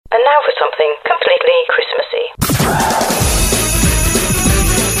for something completely Christmassy.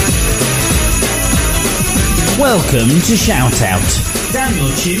 Welcome to Shout Out. Down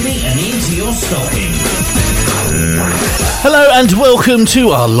your chimney and into your stocking. Hello and welcome to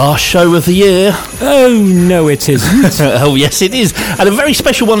our last show of the year. Oh, no it isn't. Oh yes it is, and a very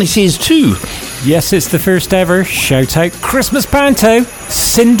special one it is too. Yes, it's the first ever Shout Out Christmas Panto,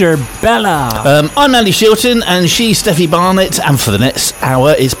 Cinderbella. I'm Andy Shilton and she's Steffi Barnett, and for the next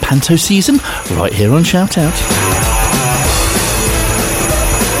hour is Panto season right here on Shout Out.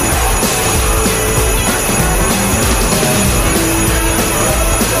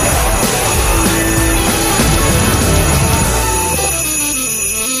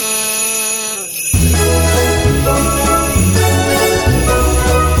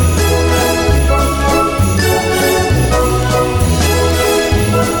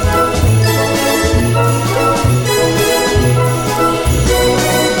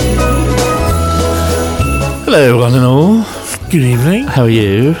 Hello, one and all. Good evening. How are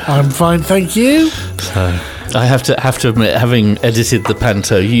you? I'm fine, thank you. So, I have to admit, having edited the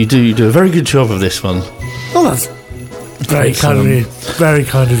Panto, you do a very good job of this one. Oh, that's very kind of you. Very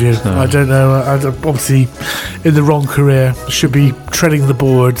kind of you. I don't know. I'm obviously in the wrong career. Should be treading the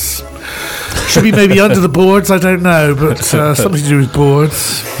boards. Should be maybe under the boards, I don't know, but something to do with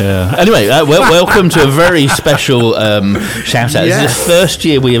boards. Yeah. Anyway, welcome to a very special shout out. Yes. This is the first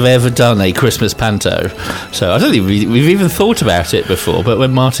year we have ever done a Christmas Panto. So I don't think we've even thought about it before, but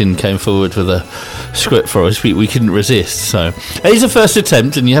when Martin came forward with a script for us, we couldn't resist. So it is a first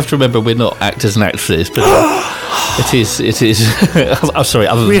attempt, and you have to remember we're not actors and actresses, but it is. I'm sorry,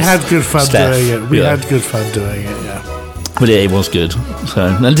 other than We had good fun Steph, doing it. We yeah. had good fun doing it, yeah. But it was good. So,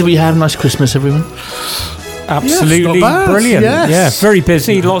 and did we have a nice Christmas, everyone? Absolutely Yes, not bad, brilliant. yes. Yeah, very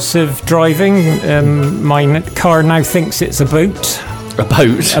busy, lots of driving. My car now thinks it's a boat. A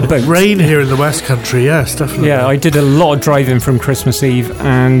boat. A boat. Rain here in the West Country, yes, definitely. Yeah, I did a lot of driving from Christmas Eve,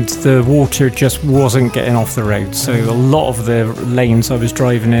 and the water just wasn't getting off the road. So a lot of the lanes I was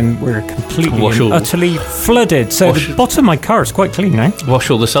driving in were completely and utterly flooded. So the bottom of my car is quite clean now.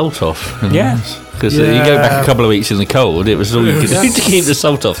 Wash all the salt off. Yeah. Because you go back a couple of weeks in the cold, it was all you could do to keep the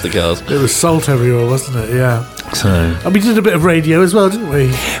salt off the cars. It was salt everywhere, wasn't it? Yeah. So, And we did a bit of radio as well, didn't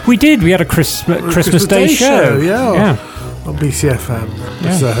we? We did. We had a Christmas Day show. Yeah. On BCFM.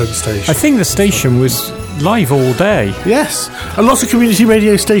 It's their home station. I think the station was live all day. Yes. And lots of community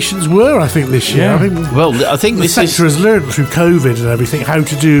radio stations were, I think, this year. Yeah. I think this sector has learned through COVID and everything how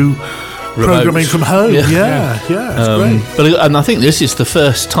to do programming from home. Yeah, it's great. And I think this is the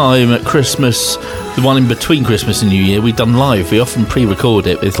first time at Christmas, the one in between Christmas and New Year, we've done live. We often pre-record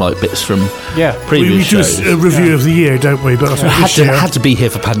it with like bits from previous we shows. do a review of the year, don't we? But I think had to be here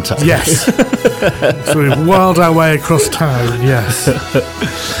for Panto. Yes. So we've whiled our way across town, yes.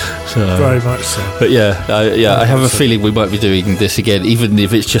 Very much so. But I have a feeling we might be doing this again, even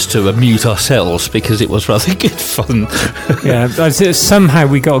if it's just to amuse ourselves, because it was rather good fun. Yeah, somehow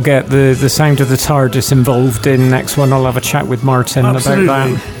we got to get the sound of the TARDIS involved in next one. I'll have a chat with Martin about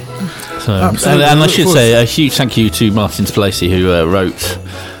that. So, and I should say a huge thank you to Martin Spilacey, who wrote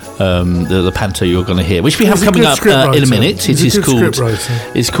the Panto you're going to hear, which we have coming up in a minute.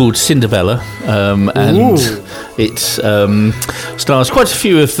 It's called Cinderbella, and it stars quite a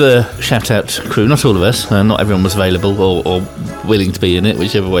few of the Shout Out crew. Not all of us, not everyone was available or willing to be in it,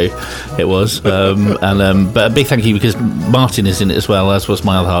 whichever way it was. But a big thank you because Martin is in it as well, as was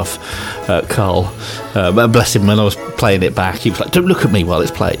my other half, Carl. Bless him, when I was playing it back, he was like, "Don't look at me while it's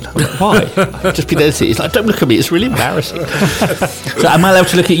playing." I'm like, why? I've just been edited. He's like, "Don't look at me, it's really embarrassing." So am I allowed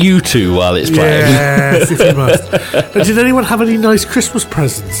to look at you two while it's playing? Yes, if you must. Did anyone have any nice Christmas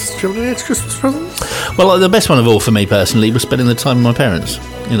presents? Do you have any nice Christmas presents? Well, the best one of all for me personally was spending the time with my parents.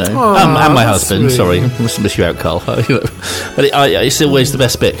 And my husband. Sweet. Sorry, I must miss you out, Carl. But it's always the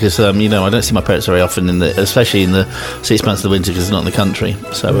best bit because I don't see my parents very often, especially in the 6 months of the winter because they're not in the country.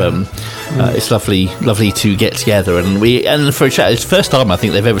 So it's lovely to get together and for a chat. It's the first time I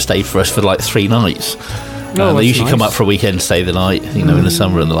think they've ever stayed for us for like 3 nights. They usually come up for a weekend, stay the night, in the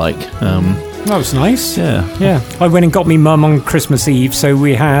summer and the like. That was nice. Yeah. I went and got me mum on Christmas Eve, so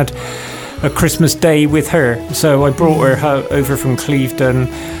we had a Christmas Day with her. So I brought her over from Clevedon.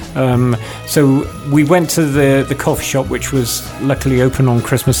 So we went to the coffee shop, which was luckily open on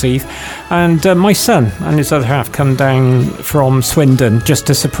Christmas Eve, and my son and his other half come down from Swindon just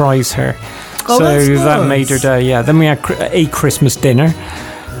to surprise her. Oh, so that's nice. that made her day. Yeah. Then we had a Christmas dinner.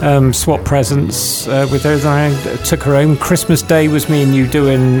 Swap presents with her. Then I took her home. Christmas Day was me and you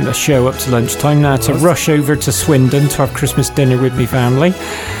doing a show up to lunchtime. Now to rush over to Swindon to have Christmas dinner with me family.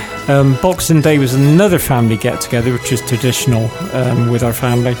 Boxing Day was another family get-together, which is traditional with our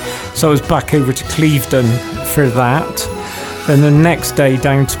family. So I was back over to Clevedon for that. Then the next day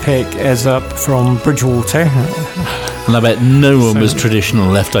down to pick Ez up from Bridgewater. And I bet no one was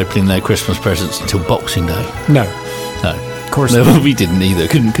traditional left opening their Christmas presents until Boxing Day. No. Of course no, we didn't either.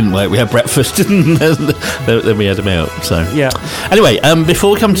 Couldn't wait. We had breakfast and then we had them out. So yeah. Anyway,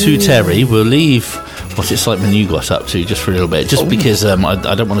 before we come to Terry, we'll leave what Excitement you got up to just for a little bit, just because I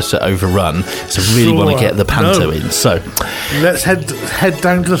don't want us to overrun. So I really want to get the panto in. So let's head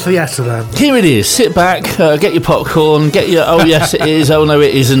down to the theatre then. Here it is. Sit back, get your popcorn, get your oh yes it is, oh no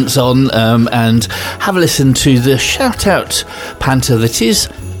it isn't on, and have a listen to the shout out panto that is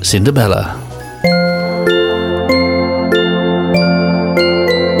Cinderbella.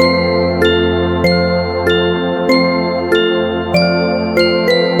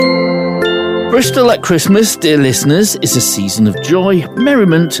 Bristol at Christmas, dear listeners, is a season of joy,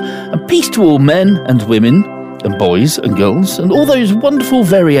 merriment, and peace to all men and women, and boys and girls, and all those wonderful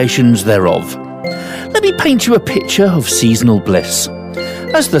variations thereof. Let me paint you a picture of seasonal bliss.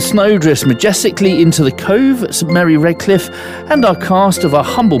 As the snow drifts majestically into the cove at St Mary Redcliffe, and our cast of our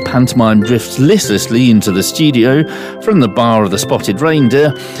humble pantomime drifts listlessly into the studio from the bar of the Spotted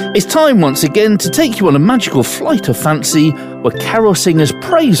Reindeer, it's time once again to take you on a magical flight of fancy where carol singers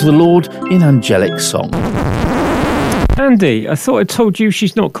praise the Lord in angelic song. Andy, I thought I told you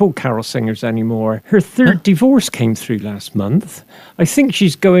she's not called Carol Singers anymore. Her third divorce came through last month. I think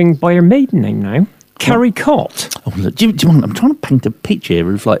she's going by her maiden name now. Carrie Cott. Oh, look, do you want? I'm trying to paint a picture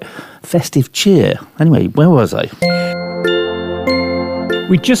here of like festive cheer. Anyway, where was I?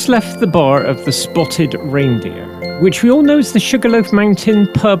 We just left the bar of the Spotted Reindeer, which we all know is the Sugarloaf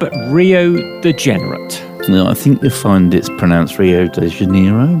Mountain pub at Rio de Janeiro. No, I think you'll find it's pronounced Rio de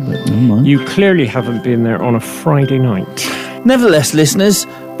Janeiro, but never mind. You clearly haven't been there on a Friday night. Nevertheless, listeners,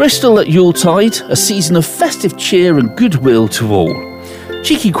 Bristol at Yuletide, a season of festive cheer and goodwill to all.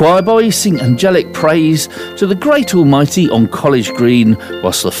 Cheeky choir boys sing angelic praise to the great Almighty on College Green,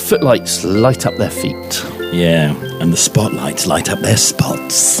 whilst the footlights light up their feet. Yeah, and the spotlights light up their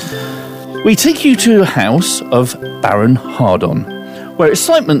spots. We take you to a house of Baron Hardon, where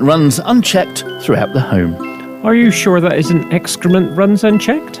excitement runs unchecked throughout the home. Are you sure that isn't excrement runs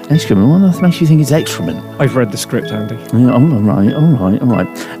unchecked? Excrement? What makes you think it's excrement? I've read the script, Andy. Yeah, all right.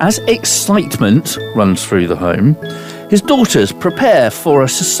 As excitement runs through the home, his daughters prepare for a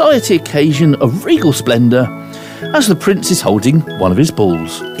society occasion of regal splendour as the prince is holding one of his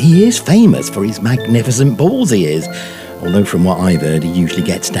balls. He is famous for his magnificent balls, he is. Although from what I've heard, he usually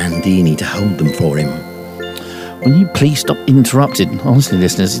gets Dandini to hold them for him. Will you please stop interrupting? Honestly,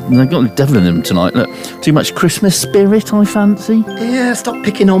 listeners, they've got the devil in them tonight. Look, too much Christmas spirit, I fancy. Yeah, stop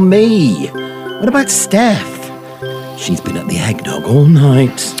picking on me. What about Steph? She's been at the eggnog all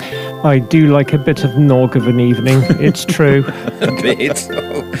night. I do like a bit of nog of an evening, it's true. A bit.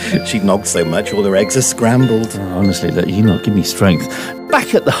 Oh, she nogs so much all her eggs are scrambled. Oh, honestly, look, you lot give me strength.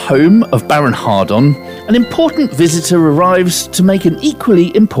 Back at the home of Baron Hardon, an important visitor arrives to make an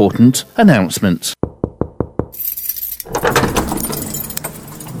equally important announcement.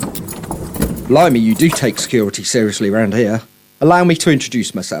 Blimey, you do take security seriously around here. Allow me to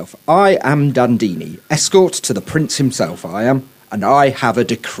introduce myself. I am Dandini, escort to the prince himself, I am, and I have a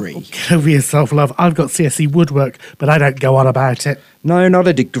decree. Get over yourself, love. I've got CSE woodwork, but I don't go on about it. No, not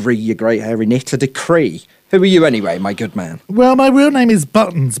a degree, you great hairy nit, a decree. Who are you anyway, my good man? Well, my real name is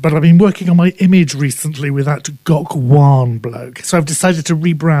Buttons, but I've been working on my image recently with that Gok Wan bloke, so I've decided to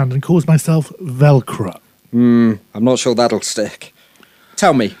rebrand and call myself Velcro. I'm not sure that'll stick.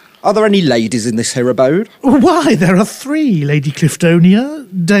 Tell me, are there any ladies in this here abode? Why, there are 3, Lady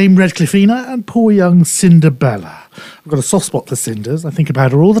Cliftonia, Dame Redcliffina, and poor young Cinderbella. I've got a soft spot for Cinders. I think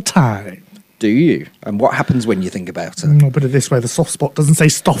about her all the time. Do you? And what happens when you think about her? I'll put it this way, the soft spot doesn't stay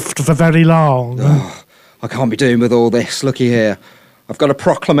stuffed for very long. Oh, I can't be doing with all this. Looky here. I've got a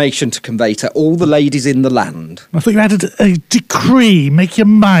proclamation to convey to all the ladies in the land. I thought you had a decree. Make your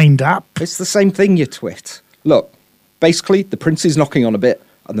mind up. It's the same thing, you twit. Look, basically, the prince is knocking on a bit,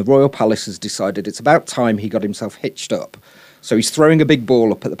 and the royal palace has decided it's about time he got himself hitched up. So he's throwing a big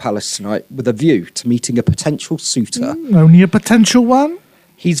ball up at the palace tonight with a view to meeting a potential suitor. Only a potential one?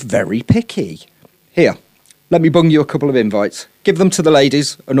 He's very picky. Here, let me bung you a couple of invites. Give them to the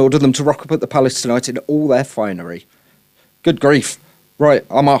ladies and order them to rock up at the palace tonight in all their finery. Good grief. Right,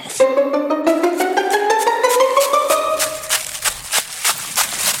 I'm off.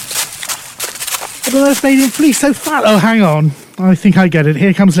 I don't know if made him fleece so fat. Oh, hang on. I think I get it.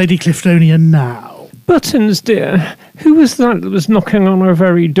 Here comes Lady Cliftonia now. Buttons, dear, who was that was knocking on our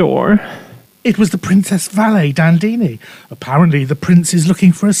very door? It was the Princess Valet Dandini. Apparently, the prince is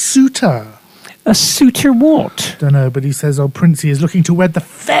looking for a suitor. A suitor what? Don't know, but he says old Princey is looking to wed the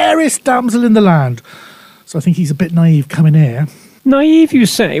fairest damsel in the land. So I think he's a bit naive coming here. Naive, you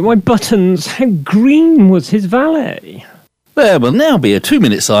say? Why, Buttons, how green was his valet? There will now be a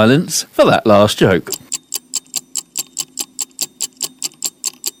 2-minute silence for that last joke.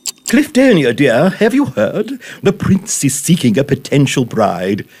 Cliftonia, dear, have you heard? The prince is seeking a potential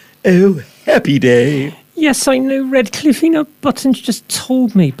bride. Oh, happy day. Yes, I know, Redcliffina. Buttons just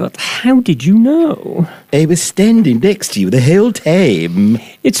told me, but how did you know? I was standing next to you the whole time.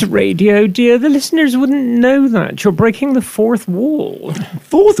 It's radio, dear. The listeners wouldn't know that. You're breaking the fourth wall.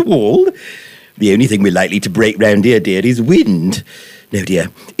 Fourth wall? The only thing we're likely to break round here, dear, is wind. No, dear,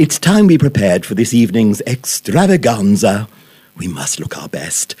 it's time we prepared for this evening's extravaganza. We must look our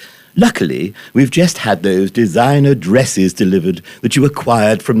best. Luckily, we've just had those designer dresses delivered that you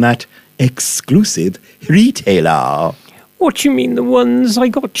acquired from that exclusive retailer. What do you mean, the ones I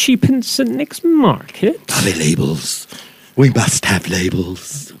got cheap in St. Nick's Market? Are they labels? We must have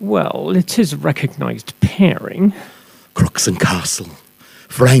labels. Well, it is a recognised pairing. Crooks and Castle,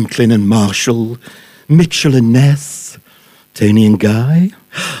 Franklin and Marshall, Mitchell and Ness, Tony and Guy.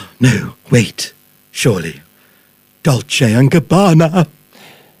 No, wait, surely. Dolce and Gabbana.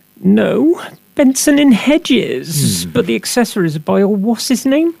 No, Benson and Hedges. But the accessories are by, what's his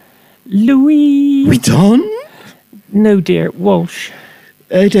name? Louis... Vuitton? No, dear, Walsh.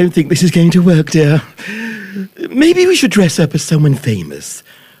 I don't think this is going to work, dear. Maybe we should dress up as someone famous.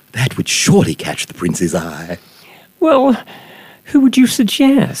 That would surely catch the prince's eye. Well, who would you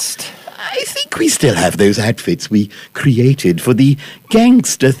suggest? I think we still have those outfits we created for the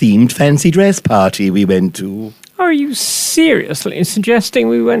gangster-themed fancy dress party we went to. Are you seriously suggesting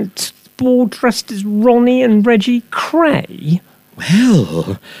we went ball dressed as Ronnie and Reggie Cray?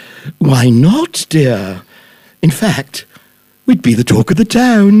 Well, why not, dear? In fact, we'd be the talk of the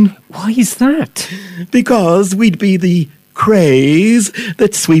town. Why is that? Because we'd be the craze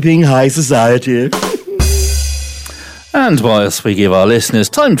that's sweeping high society. And whilst we give our listeners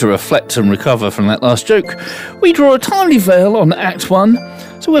time to reflect and recover from that last joke, we draw a timely veil on Act 1,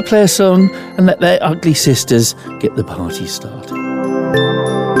 so we'll play a song and let their ugly sisters get the party started.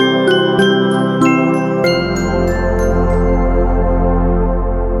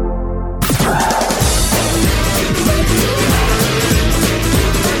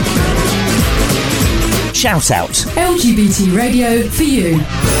 Shout Out. LGBT radio for you.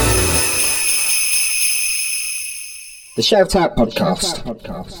 The Shout Out Podcast.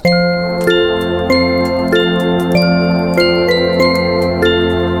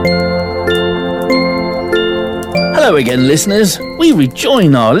 Hello again, listeners. We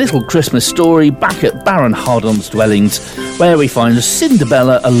rejoin our little Christmas story back at Baron Hardon's dwellings, where we find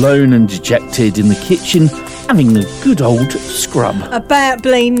Cinderbella alone and dejected in the kitchen, having a good old scrub. About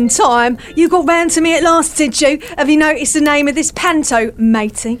bleeding time. You got round to me at last, did you? Have you noticed the name of this panto,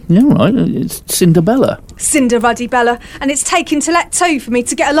 matey? Yeah, right, it's Cinderbella. Cinder Ruddy Bella, and it's taken till Act 2 for me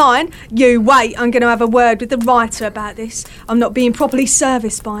to get a line. You wait, I'm going to have a word with the writer about this. I'm not being properly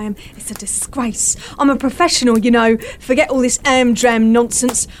serviced by him. It's a disgrace. I'm a professional, you know. Forget all this am-dram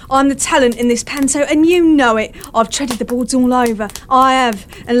nonsense. I'm the talent in this panto, and you know it. I've treaded the boards all over. I have.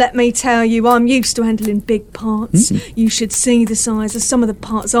 And let me tell you, I'm used to handling big parts. You should see the size of some of the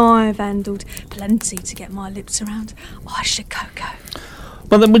parts I've handled. Plenty to get my lips around. I should go.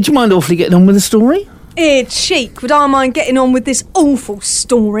 Well, then, would you mind awfully getting on with the story? Here, Cheek, would I mind getting on with this awful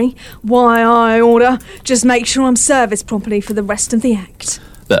story? Why, I order. Just make sure I'm serviced properly for the rest of the act.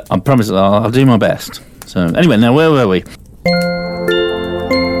 But I promise I'll do my best. So, anyway, now where were we?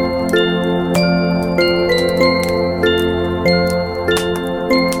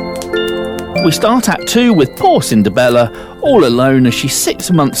 We start Act 2 with poor Cinderbella all alone as she sits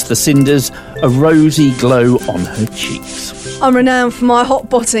amongst the cinders, a rosy glow on her cheeks. I'm renowned for my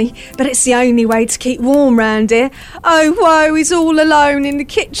hot body, but it's the only way to keep warm round here. Oh, woe, he's all alone in the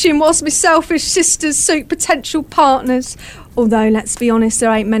kitchen whilst my selfish sisters suit potential partners. Although, let's be honest,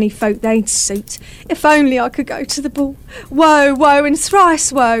 there ain't many folk they'd suit. If only I could go to the ball. Woe, woe, and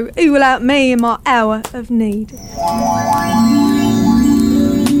thrice woe, who will help me in my hour of need?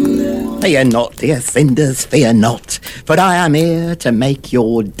 Fear not, dear Cinders, fear not, for I am here to make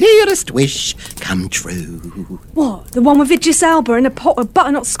your dearest wish come true. What, the one with Idris Elba and a pot of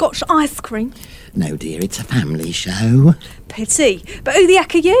butternut Scotch ice cream? No, dear, it's a family show. Pity, but who the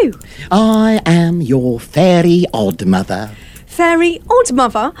heck are you? I am your fairy oddmother. Fairy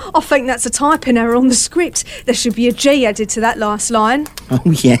oddmother? I think that's a typing error on the script. There should be a G added to that last line. Oh,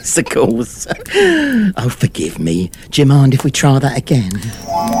 yes, of course. Oh, forgive me. Do you mind if we try that again?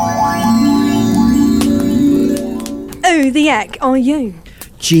 who the heck are you?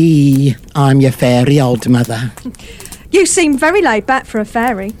 Gee, I'm your fairy old mother. You seem very laid back for a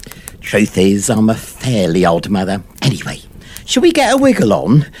fairy. Truth is, I'm a fairly old mother. Anyway, shall we get a wiggle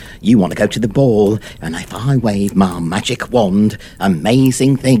on? You want to go to the ball, and if I wave my magic wand,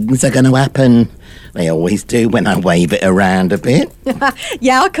 amazing things are going to happen. They always do when I wave it around a bit.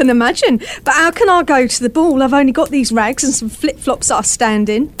 Yeah, I can imagine. But how can I go to the ball? I've only got these rags and some flip-flops that I stand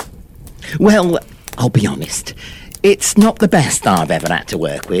in. Well, I'll be honest. It's not the best I've ever had to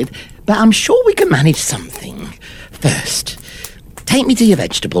work with, but I'm sure we can manage something. First, take me to your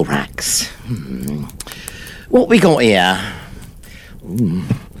vegetable racks. What we got here?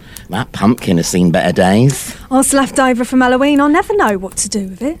 That pumpkin has seen better days. I was left over from Halloween. I never know what to do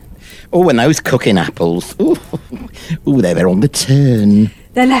with it. Oh, and those cooking apples. Ooh, they're on the turn.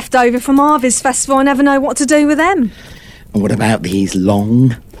 They're left over from Harvest Festival. I never know what to do with them. And what about these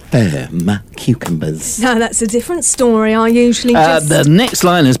long, firm cucumbers? No, that's a different story. I usually just... The next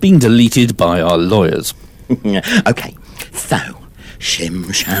line has been deleted by our lawyers. OK, so,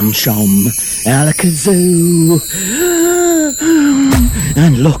 shim, sham, shom, alakazoo.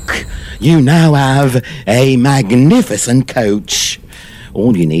 And look, you now have a magnificent coach.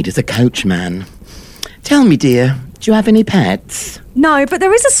 All you need is a coachman. Tell me, dear, do you have any pets? No, but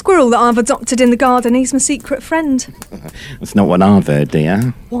there is a squirrel that I've adopted in the garden. He's my secret friend. That's not what I've heard,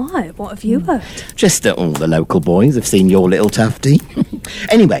 dear. Why? What have you heard? Just that all the local boys have seen your little tufty.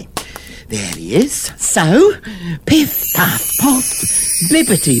 Anyway, there he is. So, piff, paff, poff,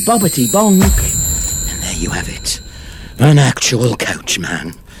 bibbity, bobbity, bonk. And there you have it. An actual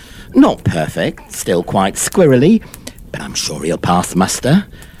coachman. Not perfect, still quite squirrely, but I'm sure he'll pass muster.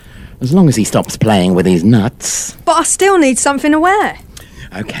 As long as he stops playing with his nuts. But I still need something to wear.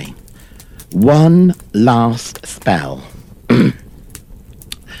 OK. One last spell. Bing,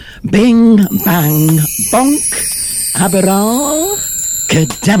 bang, bonk, abara,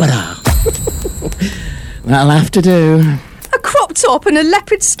 kadabra. That'll have to do. A crop top and a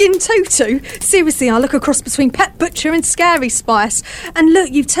leopard skin tutu? Seriously, I look a cross between Pet Butcher and Scary Spice. And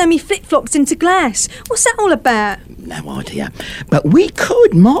look, you've turned me flip-flops into glass. What's that all about? No idea. But we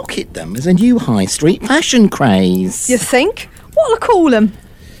could market them as a new high street fashion craze. You think? What'll I call them?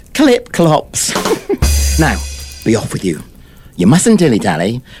 Clip-clops. Now, be off with you. You mustn't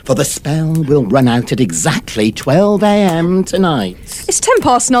dilly-dally, for the spell will run out at exactly 12 a.m. tonight. It's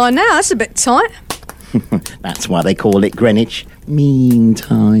 9:10 now. That's a bit tight. That's why they call it Greenwich Mean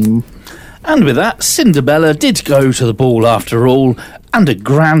Time. And with that, Cinderella did go to the ball after all, and a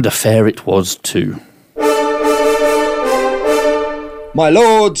grand affair it was too. My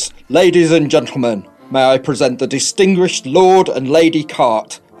lords, ladies and gentlemen, may I present the distinguished Lord and Lady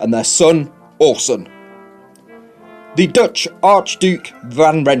Cart and their son, Orson. The Dutch Archduke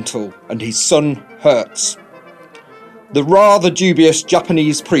Van Rentel and his son, Hertz. The rather dubious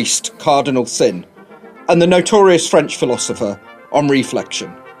Japanese priest, Cardinal Sin. And the notorious French philosopher, Henri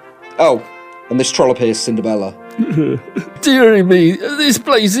Flexion. Oh, and this trollop here's Cinderella. Dearie me, this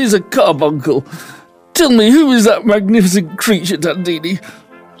place is a carbuncle. Tell me, who is that magnificent creature, Dandini?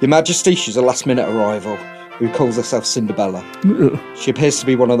 Your Majesty, she's a last-minute arrival who calls herself Cinderella. She appears to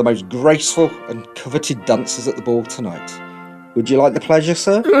be one of the most graceful and coveted dancers at the ball tonight. Would you like the pleasure,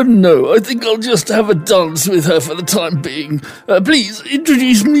 sir? No, I think I'll just have a dance with her for the time being. Please,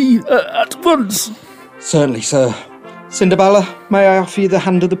 introduce me at once. Certainly, sir. Cinderella, may I offer you the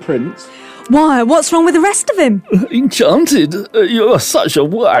hand of the prince? Why? What's wrong with the rest of him? Enchanted. You're such a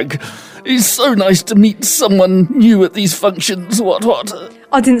wag. It's so nice to meet someone new at these functions. What?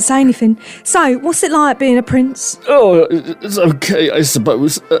 I didn't say anything. So, what's it like being a prince? Oh, it's okay, I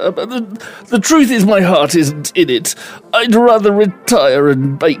suppose. But the truth is my heart isn't in it. I'd rather retire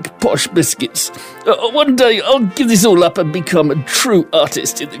and bake posh biscuits. One day I'll give this all up and become a true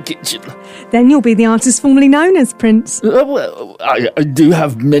artist in the kitchen. Then you'll be the artist formerly known as Prince. Well, I do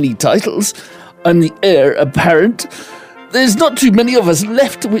have many titles. I'm the heir apparent. There's not too many of us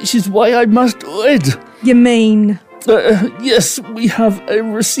left, which is why I must wed. You mean? Yes, we have a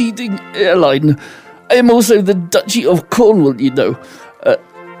receding airline. I am also the Duchy of Cornwall, you know.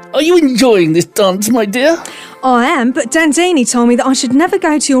 Are you enjoying this dance, my dear? I am, but Dandini told me that I should never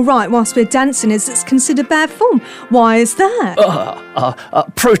go to your right whilst we're dancing, as it's considered bad form. Why is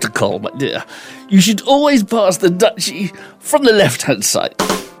that? Protocol, my dear. You should always pass the duchy from the left-hand side.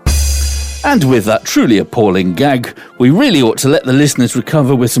 And with that truly appalling gag, we really ought to let the listeners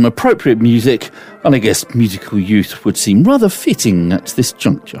recover with some appropriate music, and I guess musical youth would seem rather fitting at this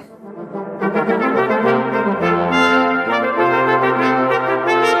juncture.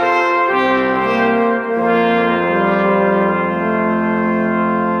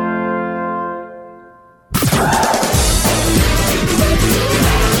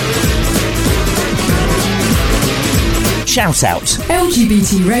 Shout Out.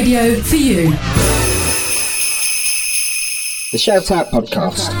 LGBT radio for you. The Shout Out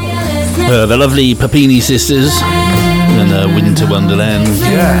podcast. The lovely Papini sisters and Winter Wonderland.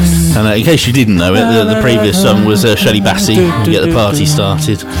 Yes. And in case you didn't know it, the previous song was Shelley Bassey to get the party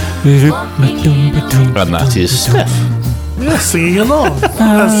started. And that is Steph. Yeah, singing along.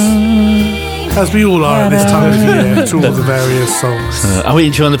 As we all are at this time of year to all the various songs. Are we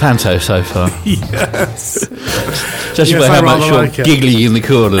enjoying the panto so far? Yes. Judging by how much you're giggling in the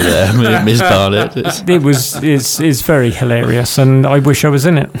corner there, Miss Barnett. It's very hilarious, and I wish I was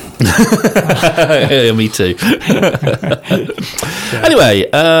in it. Yeah, me too. Anyway,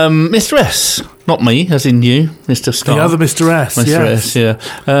 Mr. S. Not me, as in you, Mr. Star. The other Mr. S, Mr. yes. S, yeah.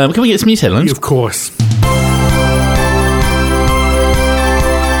 Can we get some news headlines? Of course.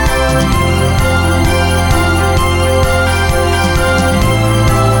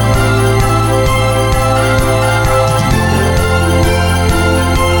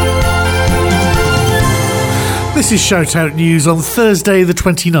 This is Shout Out News on Thursday the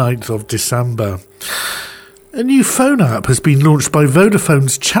 29th of December. A new phone app has been launched by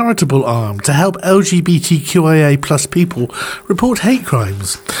Vodafone's charitable arm to help LGBTQIA plus people report hate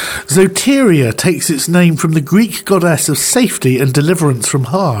crimes. Zoteria takes its name from the Greek goddess of safety and deliverance from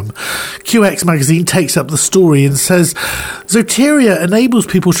harm. QX magazine takes up the story and says Zoteria enables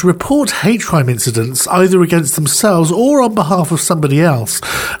people to report hate crime incidents either against themselves or on behalf of somebody else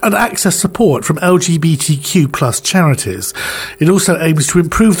and access support from LGBTQ plus charities. It also aims to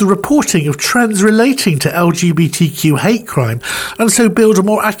improve the reporting of trends relating to LGBTQ hate crime and so build a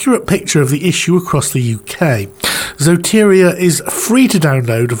more accurate picture of the issue across the UK. Zoteria is free to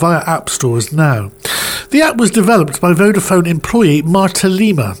download via app stores now. The app was developed by Vodafone employee Marta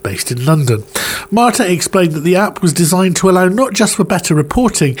Lima, based in London. Marta explained that the app was designed to allow not just for better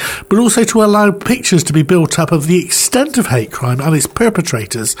reporting, but also to allow pictures to be built up of the extent of hate crime and its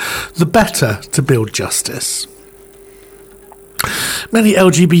perpetrators, the better to build justice. Many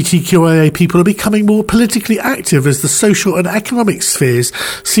LGBTQIA people are becoming more politically active as the social and economic spheres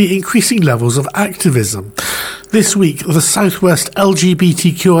see increasing levels of activism. This week, the Southwest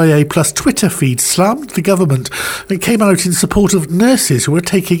LGBTQIA plus Twitter feed slammed the government and came out in support of nurses who are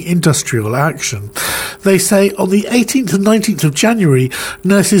taking industrial action. They say on the 18th and 19th of January,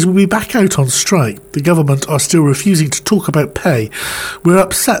 nurses will be back out on strike. The government are still refusing to talk about pay. We're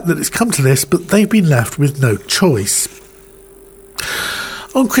upset that it's come to this, but they've been left with no choice.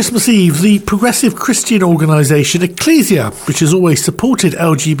 On Christmas Eve, the progressive Christian organisation Ecclesia, which has always supported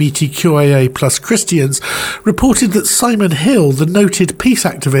LGBTQIA plus Christians, reported that Simon Hill, the noted peace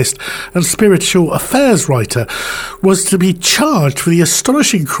activist and spiritual affairs writer, was to be charged for the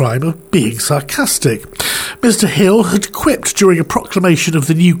astonishing crime of being sarcastic. Mr. Hill had quipped during a proclamation of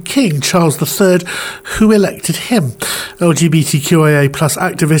the new King, Charles III, who elected him. LGBTQIA plus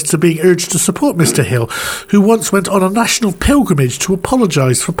activists are being urged to support Mr. Hill, who once went on a national pilgrimage to apologise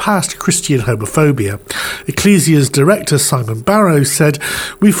for past Christian homophobia. Ecclesia's director, Simon Barrow, said,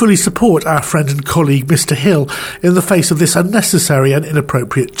 "We fully support our friend and colleague Mr. Hill in the face of this unnecessary and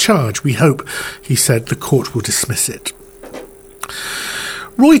inappropriate charge. We hope," he said, "the court will dismiss it."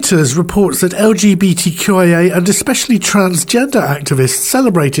 Reuters reports that LGBTQIA and especially transgender activists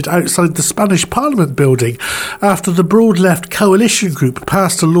celebrated outside the Spanish Parliament building after the Broad Left Coalition Group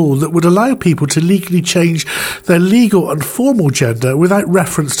passed a law that would allow people to legally change their legal and formal gender without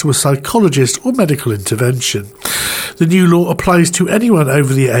reference to a psychologist or medical intervention. The new law applies to anyone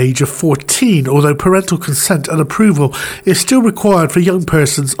over the age of 14, although parental consent and approval is still required for young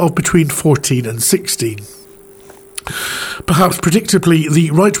persons of between 14 and 16. Perhaps predictably,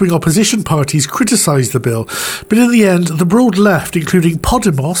 the right-wing opposition parties criticised the bill, but in the end, the broad left, including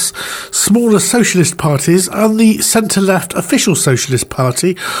Podemos, smaller socialist parties and the centre-left Official Socialist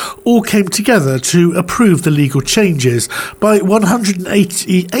Party, all came together to approve the legal changes by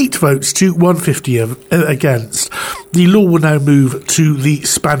 188 votes to 150 against. The law will now move to the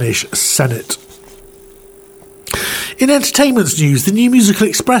Spanish Senate. In entertainment news, the New Musical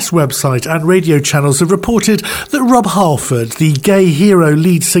Express website and radio channels have reported that Rob Halford, the gay hero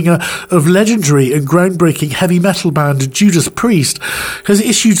lead singer of legendary and groundbreaking heavy metal band Judas Priest, has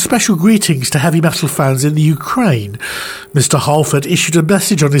issued special greetings to heavy metal fans in the Ukraine. Mr. Halford issued a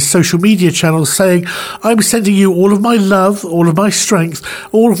message on his social media channels saying, "I'm sending you all of my love, all of my strength,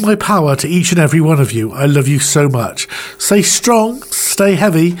 all of my power to each and every one of you. I love you so much. Stay strong, stay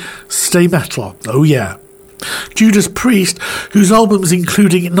heavy, stay metal. Oh yeah." Judas Priest, whose albums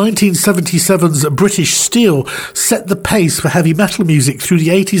including 1977's British Steel set the pace for heavy metal music through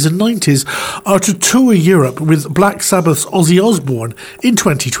the 80s and 90s, are to tour Europe with Black Sabbath's Ozzy Osbourne in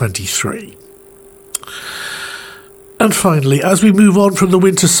 2023. And finally, as we move on from the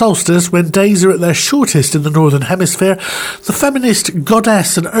winter solstice, when days are at their shortest in the Northern Hemisphere, the feminist,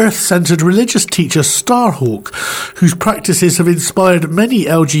 goddess and earth-centred religious teacher Starhawk, whose practices have inspired many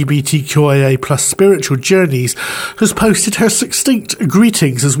LGBTQIA+ spiritual journeys, has posted her succinct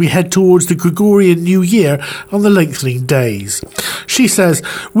greetings as we head towards the Gregorian New Year on the lengthening days. She says,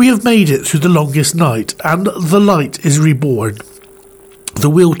 "We have made it through the longest night, and the light is reborn. The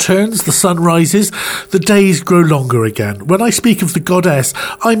wheel turns, the sun rises, the days grow longer again. When I speak of the goddess,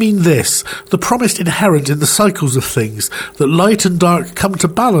 I mean this, the promise inherent in the cycles of things, that light and dark come to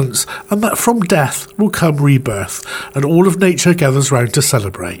balance, and that from death will come rebirth, and all of nature gathers round to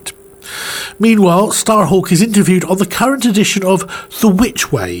celebrate." Meanwhile, Starhawk is interviewed on the current edition of The Witch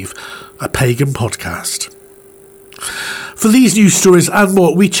Wave, a pagan podcast. For these news stories and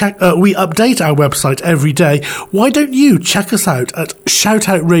more, we update our website every day. Why don't you check us out at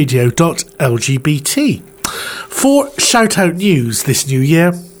shoutoutradio.lgbt? For Shoutout News this new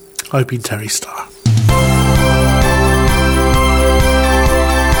year, I've been Terry Starr.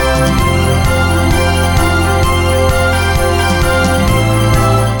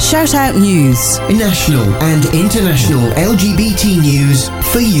 Shoutout News. National and international LGBT news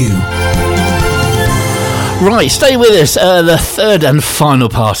for you. Right, stay with us. The third and final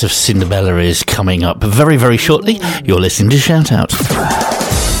part of Cinderella is coming up very, very shortly. You're listening to Shout Out.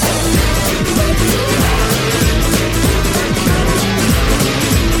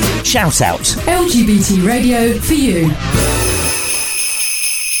 Shout Out. LGBT radio for you.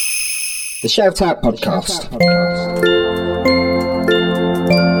 The Shout Out Podcast.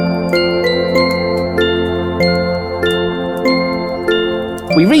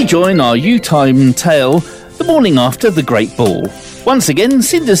 We rejoin our U-time tale the morning after the Great Ball. Once again,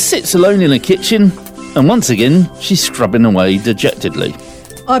 Cinder sits alone in a kitchen, and once again, she's scrubbing away dejectedly.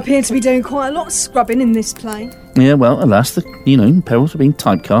 I appear to be doing quite a lot of scrubbing in this play. Yeah, well, alas, the perils of being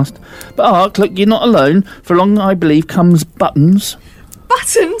typecast. But hark, look, you're not alone. For along, I believe, comes Buttons.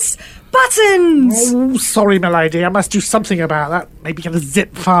 Buttons! Buttons! Oh, sorry, my lady. I must do something about that. Maybe get a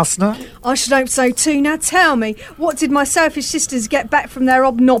zip fastener. I should hope so too. Now tell me, what did my selfish sisters get back from their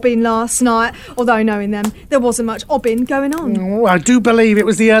obnobbing last night? Although, knowing them, there wasn't much obbing going on. Oh, I do believe it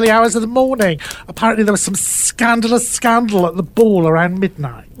was the early hours of the morning. Apparently there was some scandalous scandal at the ball around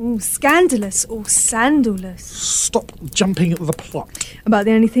midnight. Oh, scandalous or sandalous? Stop jumping at the plot. About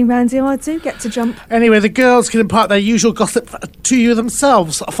the only thing round here I do get to jump. Anyway, the girls can impart their usual gossip to you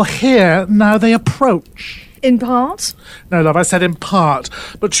themselves, for here now they approach. In part? No, love, I said in part.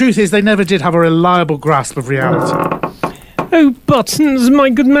 But truth is, they never did have a reliable grasp of reality. Oh, Buttons, my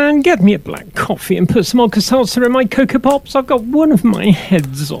good man, get me a black coffee and put some Alka-Seltzer in my Cocoa Pops. I've got one of my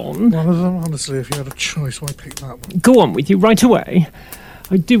heads on. One of them? Honestly, if you had a choice, why pick that one? Go on with you right away.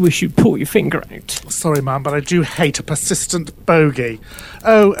 I do wish you'd pull your finger out. Sorry, ma'am, but I do hate a persistent bogey.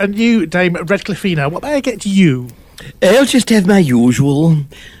 Oh, and you, Dame Redcliffino, what may I get you? I'll just have my usual.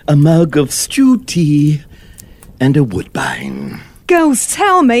 A mug of stewed tea and a woodbine. Girls,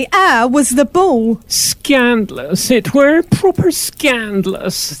 tell me, how was the ball? Scandalous, it were. Proper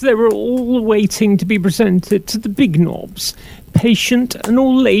scandalous. They were all waiting to be presented to the big knobs. Patient and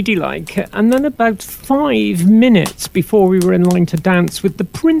all ladylike. And then about 5 minutes before we were in line to dance with the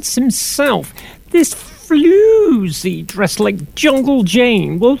prince himself, this floozy dressed like Jungle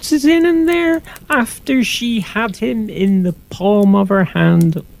Jane waltzes in and there after she had him in the palm of her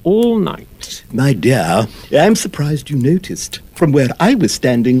hand all night. My dear, I'm surprised you noticed. From where I was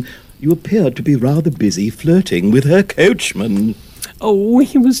standing, you appeared to be rather busy flirting with her coachman. Oh,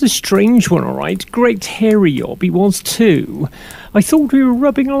 he was a strange one, all right. Great hairy yob, he was too. I thought we were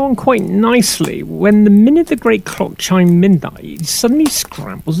rubbing along quite nicely when the minute the great clock chimed midnight, he suddenly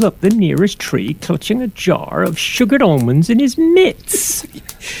scrambles up the nearest tree, clutching a jar of sugared almonds in his mitts.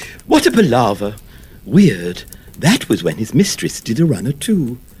 What a palaver. Weird. That was when his mistress did a runner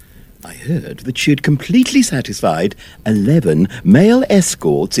too. I heard that she had completely satisfied 11 male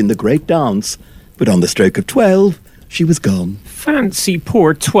escorts in the great dance, but on the stroke of 12, she was gone. Fancy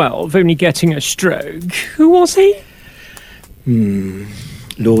poor 12 only getting a stroke. Who was he?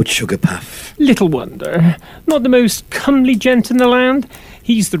 Lord Sugarpuff. Little wonder. Not the most comely gent in the land.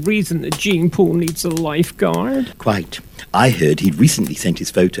 He's the reason that Jean Paul needs a lifeguard. Quite. I heard he'd recently sent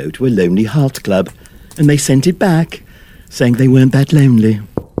his photo to a Lonely Heart Club, and they sent it back, saying they weren't that lonely.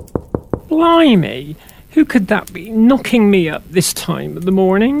 Blimey. Who could that be knocking me up this time of the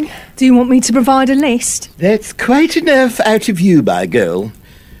morning? Do you want me to provide a list? That's quite enough out of you, my girl.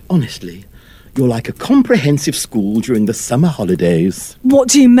 Honestly, you're like a comprehensive school during the summer holidays. What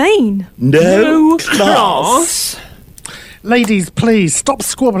do you mean? No class. Ladies, please, stop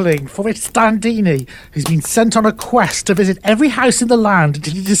squabbling, for it's Dandini, who's been sent on a quest to visit every house in the land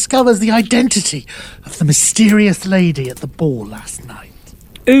until he discovers the identity of the mysterious lady at the ball last night.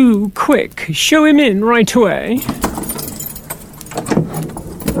 Ooh, quick, show him in right away.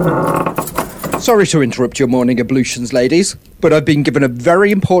 Sorry to interrupt your morning ablutions, ladies, but I've been given a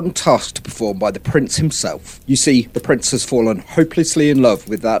very important task to perform by the prince himself. You see, the prince has fallen hopelessly in love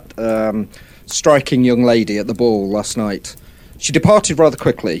with that, striking young lady at the ball last night. She departed rather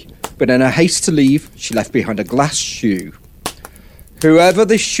quickly, but in her haste to leave, she left behind a glass shoe. Whoever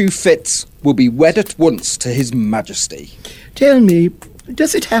this shoe fits will be wed at once to his majesty. Tell me,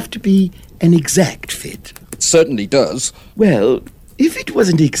 does it have to be an exact fit? It certainly does. Well, if it was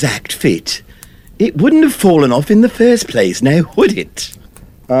an exact fit, it wouldn't have fallen off in the first place, now would it?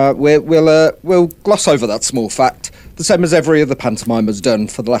 We'll gloss over that small fact, the same as every other pantomime has done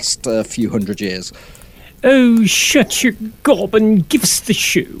for the last few hundred years. Oh, shut your gob and give us the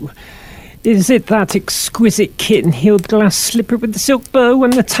shoe. Is it that exquisite kitten-heeled glass slipper with the silk bow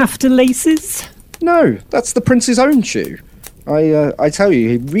and the taffeta laces? No, that's the prince's own shoe. I tell you,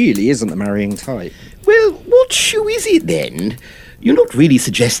 he really isn't the marrying type. Well, what shoe is it then? You're not really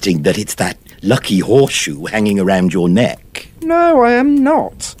suggesting that it's that lucky horseshoe hanging around your neck. No, I am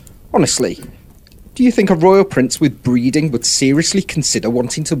not. Honestly, do you think a royal prince with breeding would seriously consider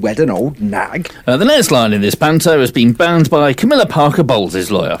wanting to wed an old nag? The next line in this panto has been bound by Camilla Parker Bowles'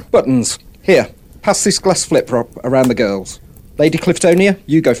 lawyer. Buttons, here, pass this glass flip-flop around the girls. Lady Cliftonia,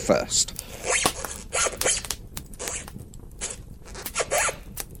 you go first.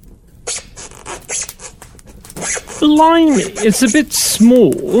 Blimey, it's a bit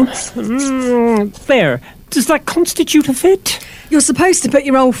small. There, does that constitute a fit? You're supposed to put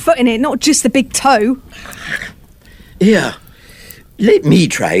your old foot in it, not just the big toe. Here, let me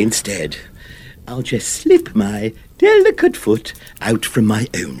try instead. I'll just slip my delicate foot out from my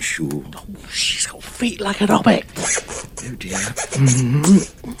own shoe. Oh, she's got feet like an hobbit. Oh dear.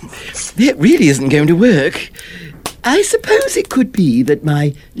 That really isn't going to work. I suppose it could be that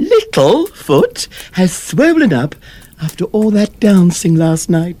my little foot has swollen up after all that dancing last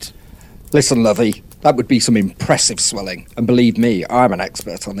night. Listen, lovey, that would be some impressive swelling. And believe me, I'm an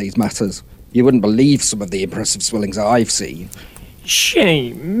expert on these matters. You wouldn't believe some of the impressive swellings I've seen.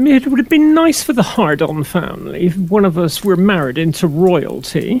 Shame. It would have been nice for the Hardon family if one of us were married into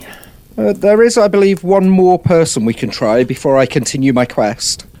royalty. There is, I believe, one more person we can try before I continue my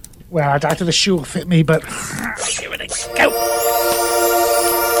quest. Well, I doubt the shoe will fit me, but... Give it a go.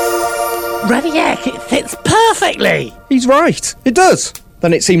 Radiac, it fits perfectly. He's right. It does.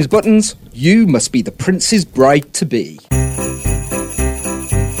 Then it seems, Buttons, you must be the prince's bride-to-be.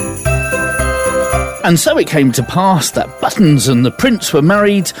 And so it came to pass that Buttons and the prince were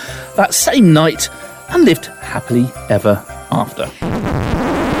married that same night and lived happily ever after.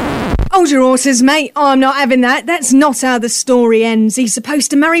 Hold your horses, mate. I'm not having that. That's not how the story ends. He's supposed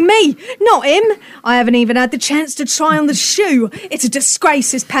to marry me, not him. I haven't even had the chance to try on the shoe. It's a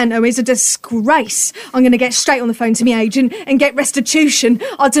disgrace, this panto is a disgrace. I'm going to get straight on the phone to my agent and get restitution.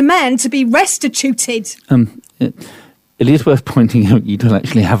 I demand to be restituted. It is worth pointing out you don't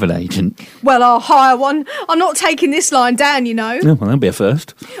actually have an agent. Well, I'll hire one. I'm not taking this line down, you know. Oh, well, that'll be a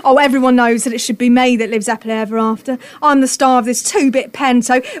first. Oh, everyone knows that it should be me that lives happily ever after. I'm the star of this two-bit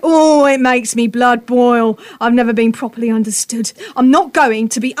panto. Oh, it makes me blood boil. I've never been properly understood. I'm not going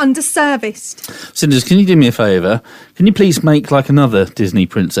to be underserviced. Cinders, can you do me a favour? Can you please make like another Disney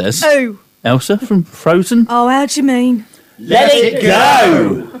princess? Who? Elsa from Frozen? Oh, how do you mean? Let it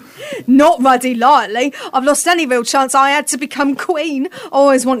go! Not ruddy lightly. I've lost any real chance I had to become queen. I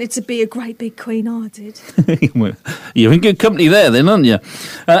always wanted to be a great big queen, I did. Well, you're in good company there then, aren't you?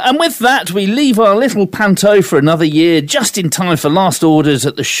 And with that, we leave our little panto for another year, just in time for last orders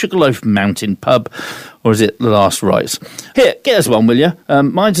at the Sugarloaf Mountain pub. Or is it the last rites? Here, get us one, will you?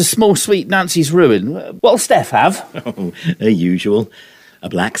 Mine's a small sweet Nancy's Ruin. What'll Steph have? Oh, the usual. A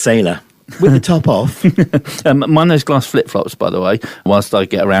black sailor. With the top off. Mind those glass flip-flops, by the way, whilst I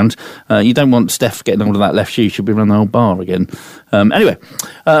get around. You don't want Steph getting hold of that left shoe. She'll be running the old bar again. Anyway,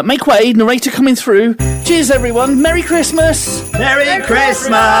 make way, narrator coming through. Cheers, everyone. Merry Christmas. Merry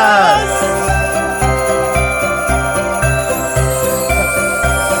Christmas.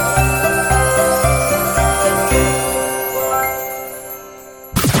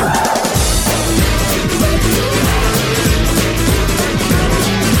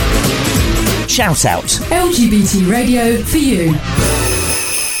 Shout out. LGBT radio for you.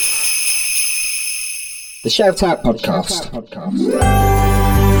 The Shout Out Podcast.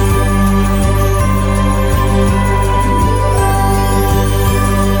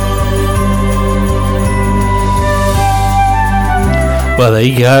 Well, there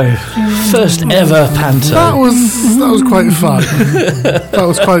you go. First ever panto. That was quite fun. That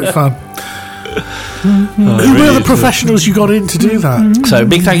was quite fun. Who were the professionals you got in to do that? So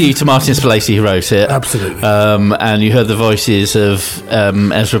big thank you to Martin Spilacey who wrote it. Absolutely. And you heard the voices of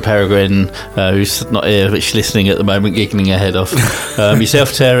Ezra Peregrine, who's not here but she's listening at the moment, giggling her head off.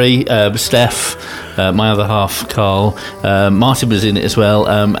 Yourself, Terry, Steph, my other half, Carl, Martin was in it as well,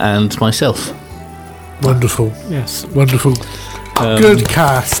 and myself. Wonderful. Yes. Wonderful. Good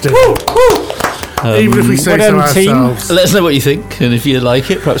casting. Even if we say so ourselves. Let us know what you think, and if you like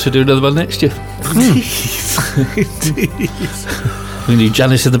it, perhaps we'll do another one next year. Indeed. We do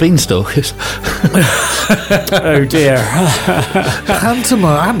Janice and the Beanstalk. Oh dear.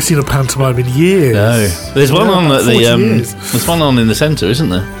 Pantomime. I haven't seen a pantomime in years. No. There's one on at there's one on in the centre, isn't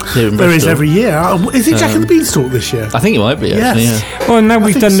there? Here in there is Bristol. every year. Is it Jack and the Beanstalk this year? I think it might be, actually, Yes. yeah. Well, now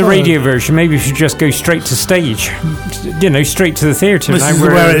we've done the so. radio version. Maybe we should just go straight to stage. Straight to the theatre. This now is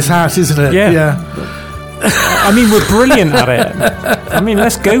where it's at, isn't it? Yeah. I mean, we're brilliant at it. I mean,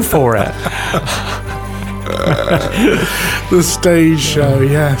 let's go for it. The stage show,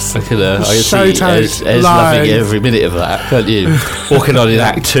 yes. I can see Shout out Ez live. loving every minute of that, can't you? Walking on in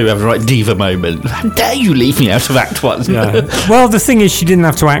Act 2, having a right diva moment. How dare you leave me out of Act 1? Yeah. Well, the thing is, she didn't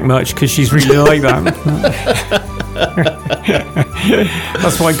have to act much because she's really like that.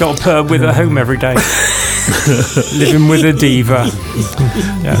 That's why I got to put her with at home every day. Living with a diva.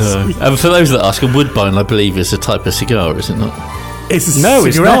 Yes. And for those that ask, a Woodbine, I believe, is a type of cigar, is it not? It's a No, cigarette,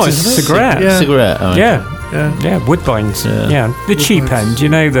 it's not. It's a isn't it? cigarette. Yeah. Cigarette, oh, okay. Yeah, Woodbines. Yeah, the cheap Woodbines. end.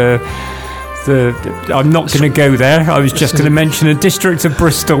 I'm not going to go there. I was just going to mention a district of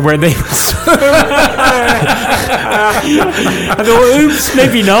Bristol where they. I thought, oops,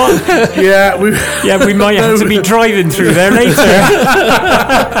 maybe not. Yeah, we might have to be driving through there later.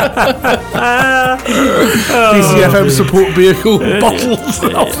 DCFM support vehicle bottles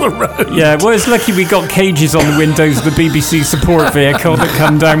off the road. Yeah, well, it's lucky we got cages on the windows of the BBC support vehicle that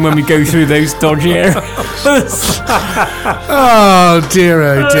come down when we go through those dodgy areas. Oh dear,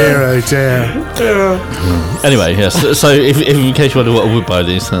 oh dear, oh dear. Anyway, yes. So, if in case you wonder what a Woodbine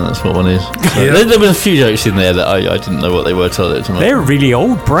is, then that's what one is. So, there were a few jokes in there that I didn't know what they were till it. They're a really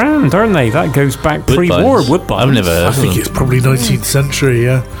old brand, aren't they? That goes back pre-war. Woodbines. I've never heard I think of it's probably 19th century,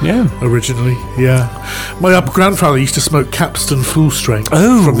 yeah. Originally, yeah. My grandfather used to smoke Capstan full strength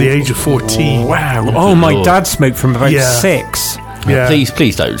from the age of 14. Wow. Oh, my dad smoked from about 6. Yeah.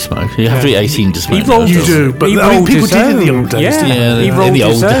 Please don't smoke. You have to be 18 to smoke. You do, but people did in the old days. Yeah, he in the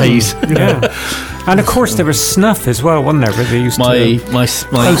old days. Yeah. And of course there was snuff as well, wasn't there? Where they used to my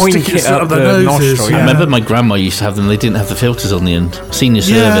point it up the nostril. I remember my grandma used to have them. They didn't have the filters on the end. Senior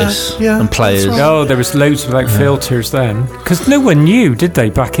service and players. Right. Oh, there was loads without filters then, because no one knew, did they?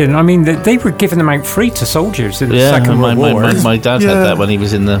 Back in, I mean, they were giving them out free to soldiers in the Second World War. My dad had that when he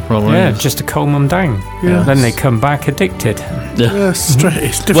was in the Royal Marines. Just to calm them down. Yeah. Then they come back addicted. Yeah, straight.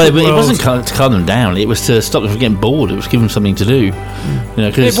 It's different. Well, but it wasn't to calm them down. It was to stop them from getting bored. It was give them something to do.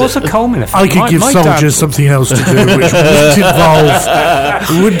 It was a calming effect. I could give soldiers something else to do, which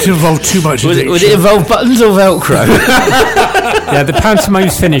wouldn't involve too much addiction. Would it involve buttons or Velcro? Yeah, the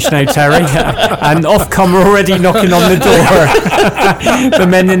pantomime's finished now, Terry, and Ofcom are already knocking on the door. The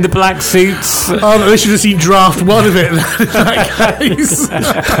men in the black suits. Oh, they should have seen draft one of it in that case.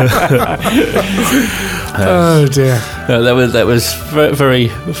 Oh dear. That was very,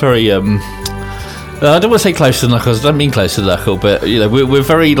 very. I don't want to say close to the knuckles. I don't mean close to the knuckle, but we're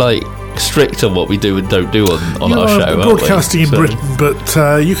very strict on what we do and don't do on our show. Broadcasting in Britain, but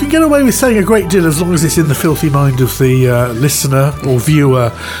you can get away with saying a great deal as long as it's in the filthy mind of the listener or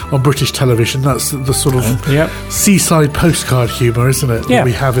viewer on British television. That's the sort of seaside postcard humour, isn't it? That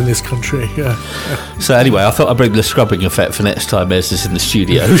we have in this country. Yeah. So anyway, I thought I'd bring the scrubbing effect for next time Ez is in the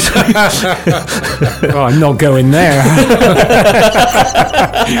studio. Oh, I'm not going there.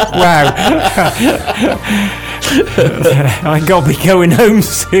 Wow. I got to be going home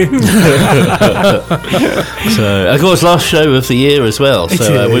soon. So, of course, last show of the year as well.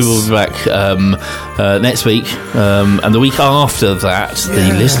 So we will be back next week, and the week after that,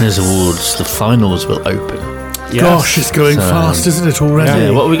 the Listeners Awards, the finals will open. Yes. Gosh, it's going fast, isn't it already?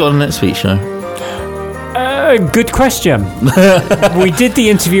 Yeah. What have we got on next week's show? Good question. We did the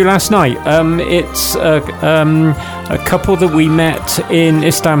interview last night. It's a couple that we met in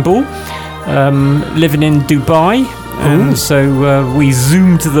Istanbul, living in Dubai. And so we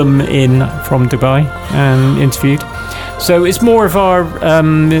zoomed them in from Dubai and interviewed. So it's more of our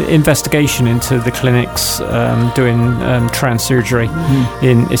investigation into the clinics doing trans surgery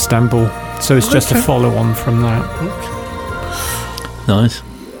in Istanbul. So it's just a follow-on from that. Nice.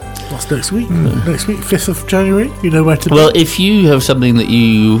 That's next week. Next week, 5th of January. You know where to Well, be. if you have something that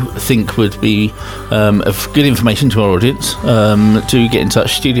you think would be of good information to our audience, do get in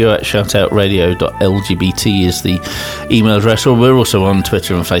touch. studio@shoutoutradio.lgbt is the email address, or we're also on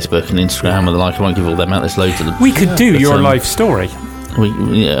Twitter and Facebook and Instagram and the like. I won't give all them out. There's loads of them. We could do your life story.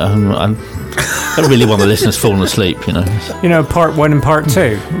 I don't really want the listeners falling asleep, you know. You know, part 1 and part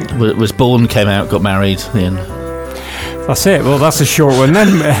 2. Was born, came out, got married, the end. That's it. Well, that's a short one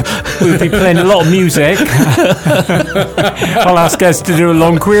then. We'll be playing a lot of music. I'll ask us to do a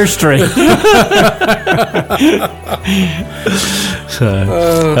long queer streak.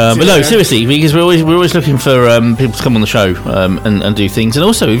 But no, seriously, because we're always looking for people to come on the show and do things. And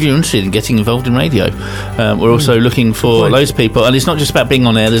also, if you're interested in getting involved in radio, we're also looking for loads of people. And it's not just about being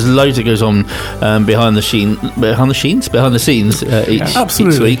on air. There's loads that goes on behind the scenes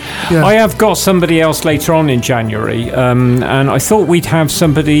each week. Yeah. I have got somebody else later on in January, and I thought we'd have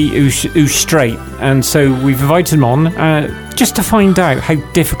somebody who's straight, and so we've invited him on just to find out how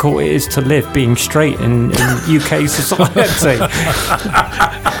difficult it is to live being straight in UK society.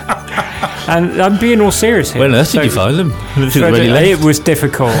 And I'm being all serious here. Where on earth did you find them? It was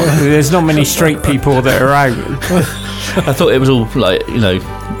difficult. There's not many straight people that are out. I thought it was all like, you know,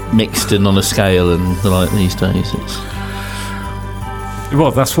 mixed and on a scale and the like these days.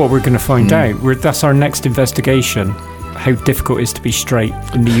 Well, that's what we're going to find out. That's our next investigation. How difficult it is to be straight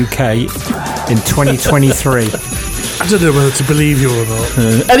in the UK in 2023. I don't know whether to believe you or not.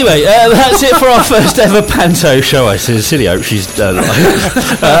 Anyway, that's it for our first ever Panto show. I sincerely hope she's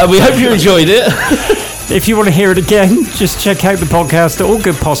we hope you enjoyed it. If you want to hear it again, just check out the podcast at all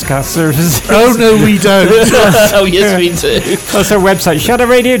good podcast services. Oh, no, we don't. Oh, yes, we do. That's our website,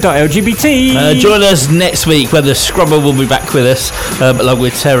 shadowradio.lgbt. Join us next week when the Scrubber will be back with us, along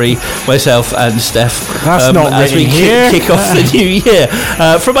with Terry, myself, and Steph. That's not as we kick off the new year.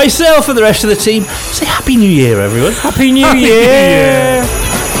 From myself and the rest of the team, say Happy New Year, everyone. Happy New Year.